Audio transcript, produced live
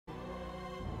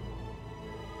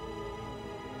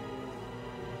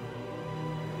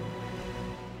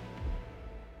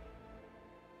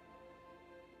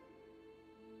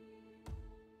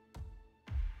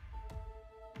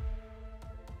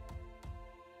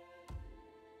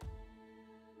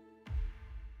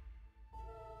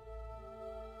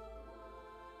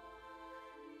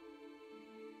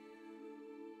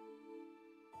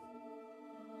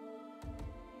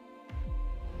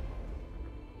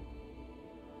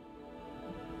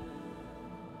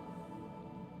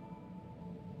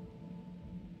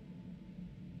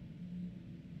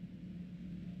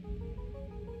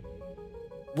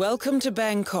Welcome to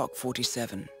Bangkok,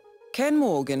 47. Ken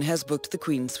Morgan has booked the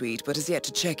Queen Suite but has yet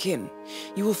to check in.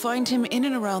 You will find him in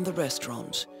and around the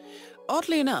restaurant.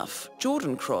 Oddly enough,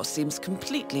 Jordan Cross seems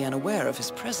completely unaware of his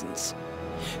presence.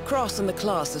 Cross and the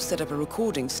class have set up a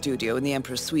recording studio in the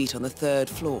Emperor's Suite on the 3rd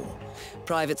floor.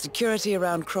 Private security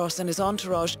around Cross and his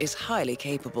entourage is highly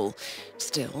capable.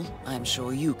 Still, I'm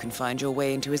sure you can find your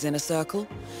way into his inner circle.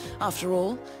 After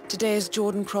all, today is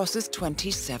Jordan Cross's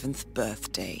 27th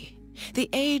birthday. The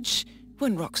age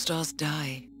when rock stars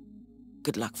die.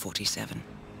 Good luck, 47.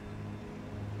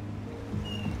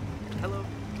 Hello.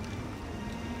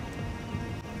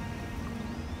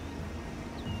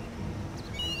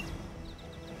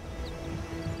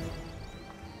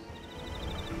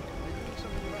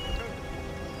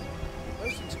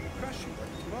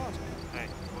 Hey,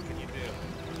 what can you do?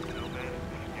 No man is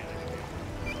gonna get it.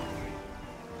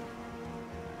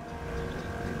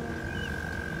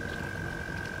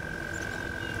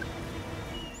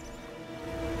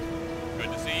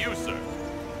 Good to see you, sir.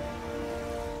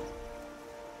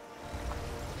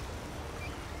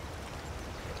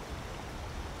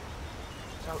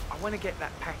 So, I want to get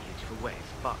that package for Wes,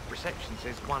 but reception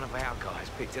says one of our guys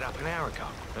picked it up an hour ago.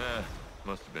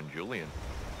 Must have been Julian.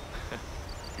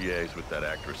 Liaised with that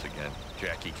actress again,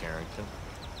 Jackie Carrington.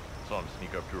 Saw him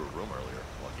sneak up to her room earlier,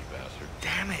 lucky bastard.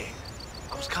 Damn it!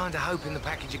 I was kind of hoping the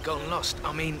package had gotten lost.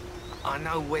 I mean, I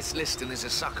know Wes Liston is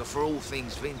a sucker for all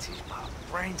things vintage, but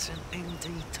Branson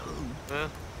MD2.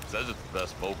 Says it's the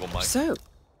best vocal mic. So,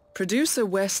 producer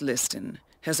Wes Liston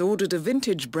has ordered a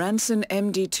vintage Branson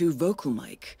MD2 vocal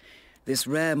mic. This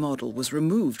rare model was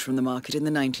removed from the market in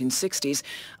the 1960s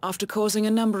after causing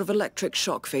a number of electric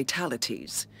shock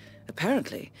fatalities.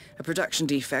 Apparently, a production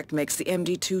defect makes the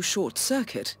MD2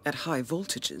 short-circuit at high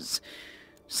voltages.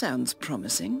 Sounds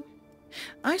promising.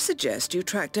 I suggest you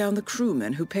track down the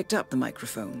crewman who picked up the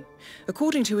microphone.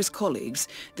 According to his colleagues,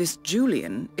 this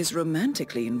Julian is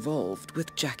romantically involved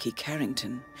with Jackie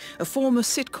Carrington, a former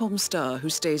sitcom star who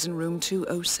stays in room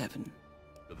 207.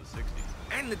 For the 60s.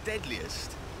 And the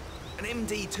deadliest, an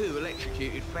MD2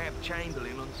 electrocuted Fab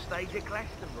Chamberlain on stage at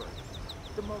Glastonbury.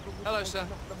 The model was Hello, sir.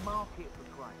 off the market for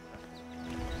Christ's sake.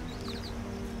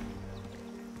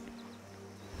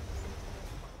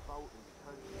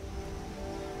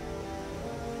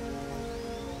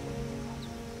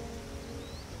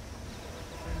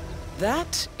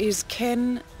 That is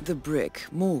Ken the Brick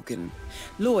Morgan,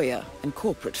 lawyer and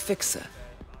corporate fixer.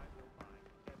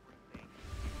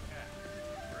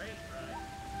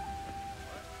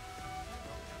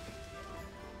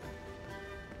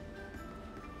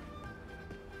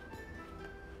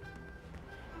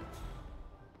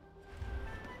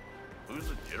 Who's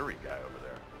the jittery guy over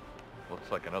there?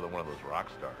 Looks like another one of those rock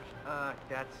stars.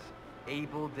 That's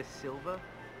Abel De Silva.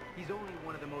 He's only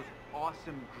one of the most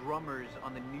awesome drummers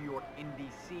on the New York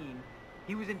indie scene.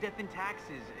 He was in Death and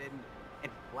Taxes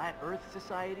and Flat Earth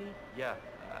Society. Yeah,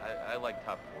 I like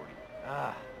top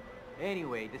 40.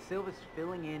 Anyway, De Silva's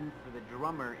filling in for the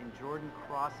drummer in Jordan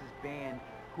Cross's band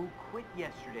who quit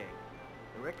yesterday.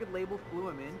 The record label flew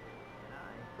him in, and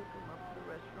I took him up to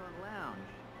the restaurant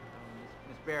lounge.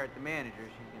 Miss Barrett, the manager,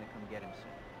 she's gonna come get him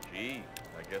soon. Gee,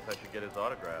 I guess I should get his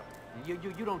autograph. You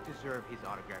don't deserve his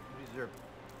autograph. You deserve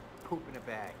poop in a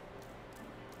bag.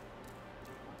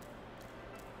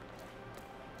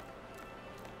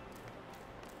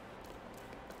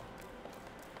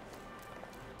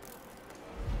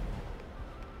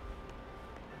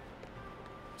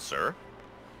 Sir?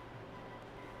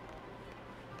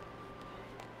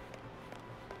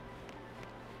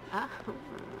 Oh.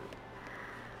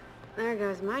 There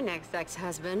goes my next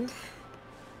ex-husband.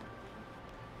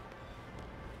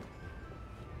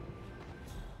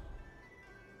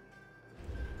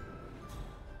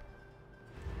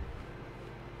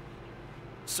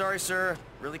 Sorry, sir.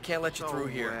 Really can't let you through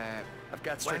here. I've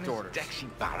got strict When orders. is Dexy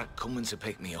Barrett coming to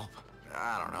pick me up?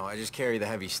 I don't know, I just carry the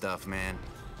heavy stuff, man.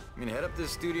 I mean, head up to the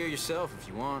studio yourself if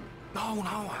you want. No,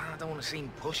 I don't want to seem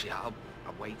pushy. I'll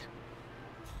wait.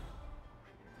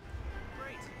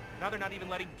 Great. Now they're not even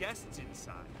letting guests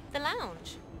inside. The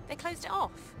lounge. They closed it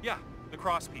off. Yeah, the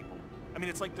cross people. I mean,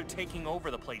 it's like they're taking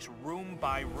over the place room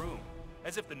by room.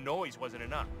 As if the noise wasn't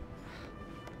enough.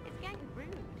 It's getting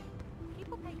rude.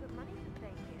 People pay good money to stay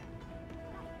here.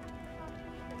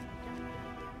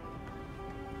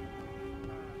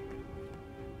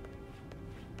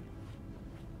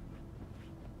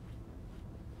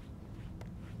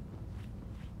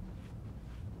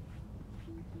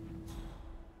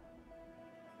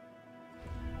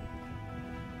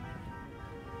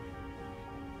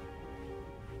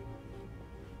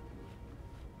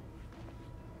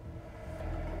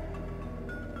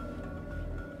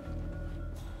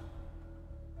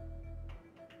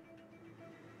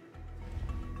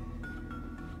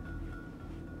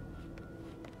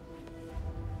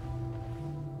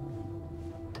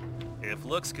 if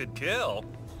looks could kill.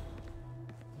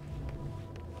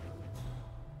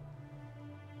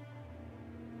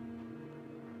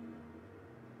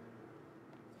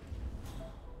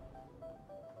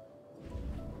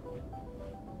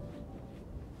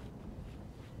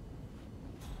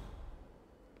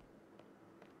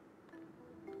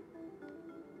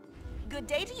 Good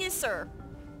day to you, sir.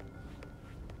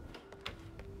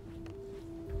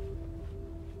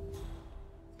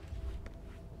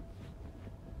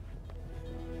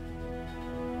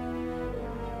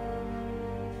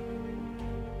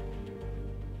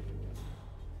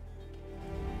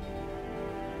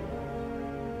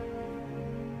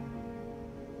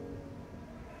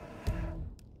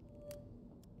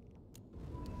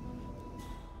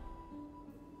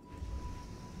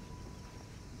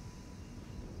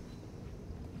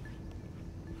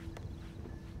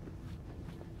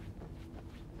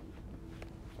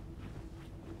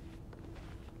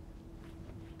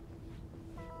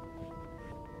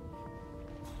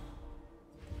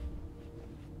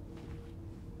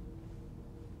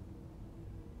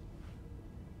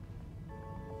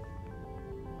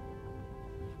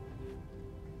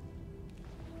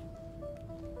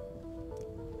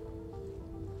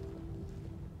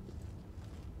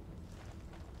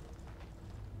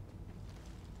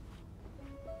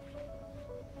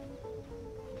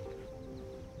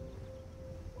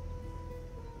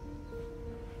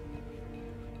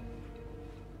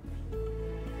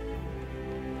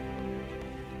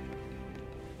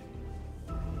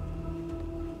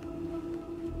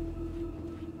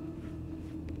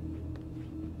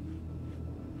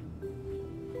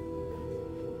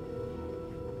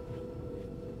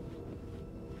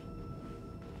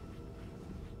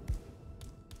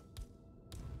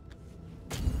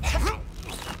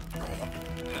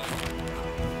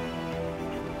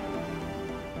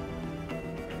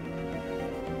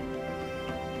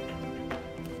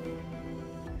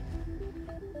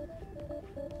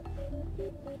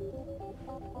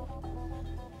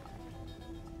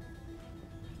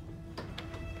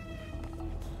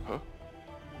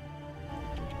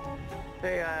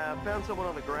 Hey, I found someone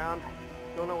on the ground.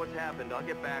 Don't know what's happened. I'll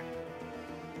get back.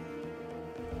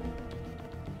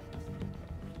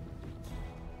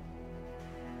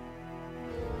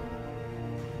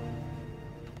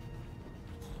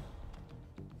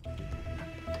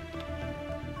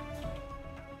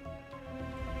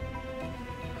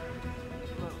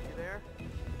 Hello, you there?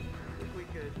 I think we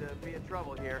could be in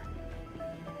trouble here.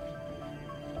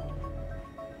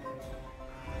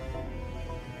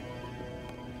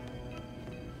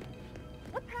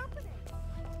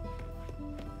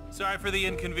 Sorry for the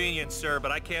inconvenience, sir,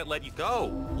 but I can't let you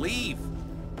go. Leave.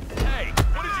 Hey,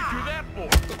 what did you do that for?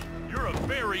 You're a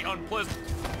very unpleasant...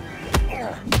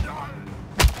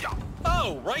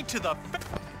 Oh, right to the...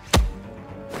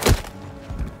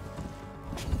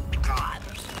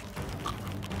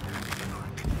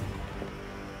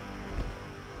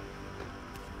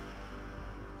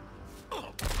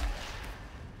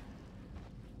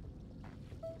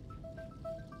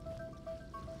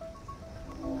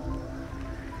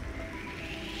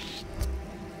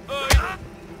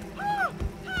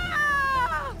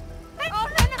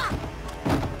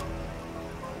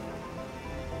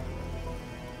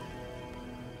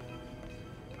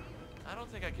 I don't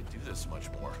think I could do this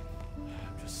much more.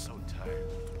 I'm just so tired.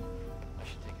 I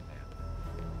should take a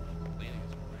nap. Bleeding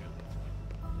is real.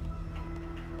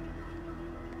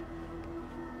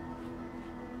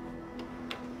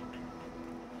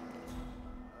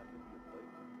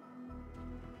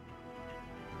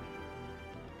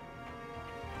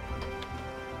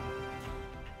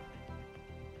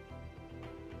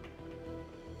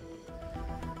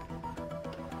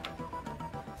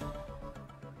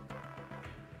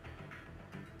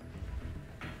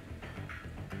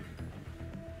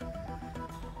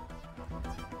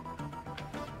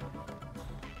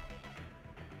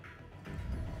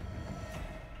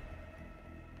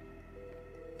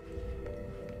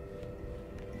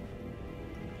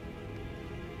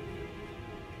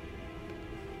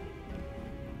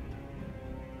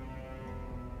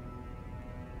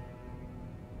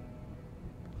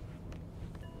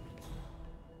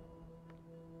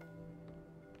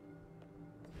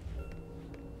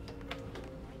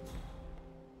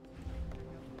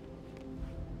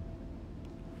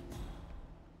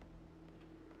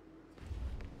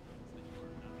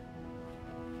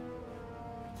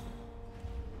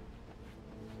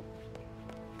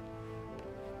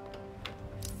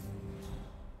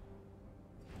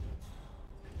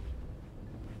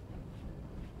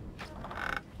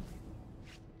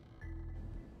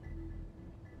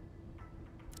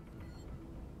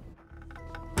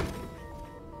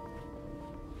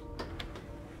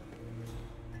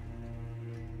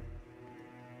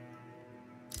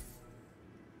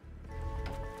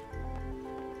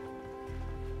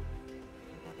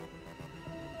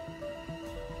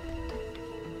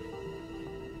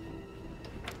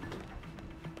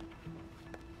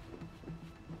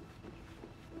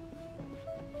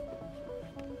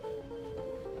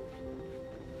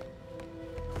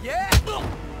 Yeah!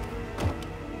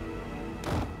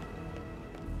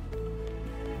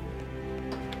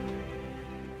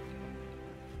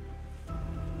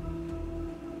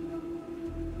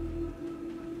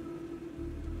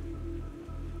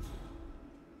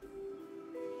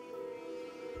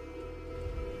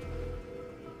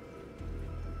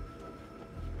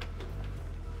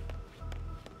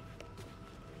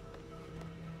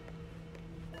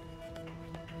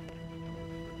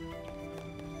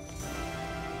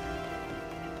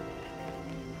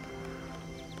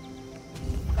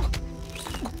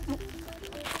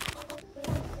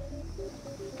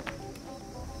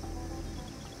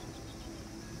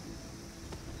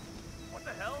 What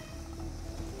the hell?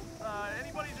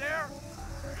 Anybody there?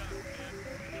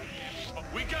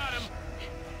 We got him!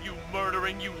 You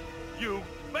murdering, you...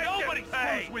 Nobody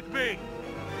screws with me!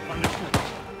 Understood.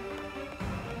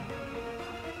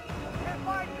 Can't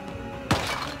find him!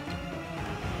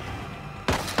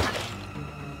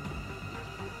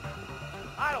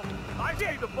 I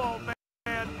see the bald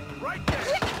man! Right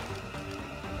there!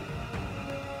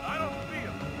 I don't see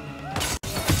him!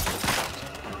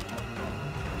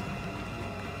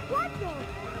 What the?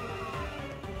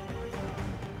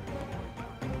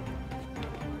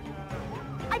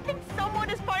 I think someone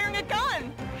is firing a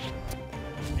gun!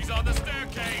 He's on the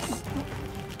staircase!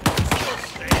 Still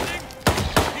standing?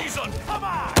 He's on... Come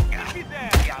on! Get me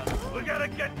there! We gotta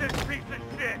get this piece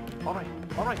of shit! All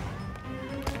right.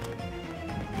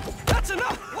 That's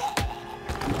enough!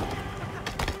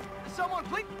 Someone,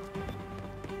 please...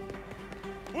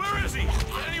 Where is he?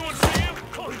 Anyone see him?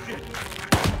 Close it!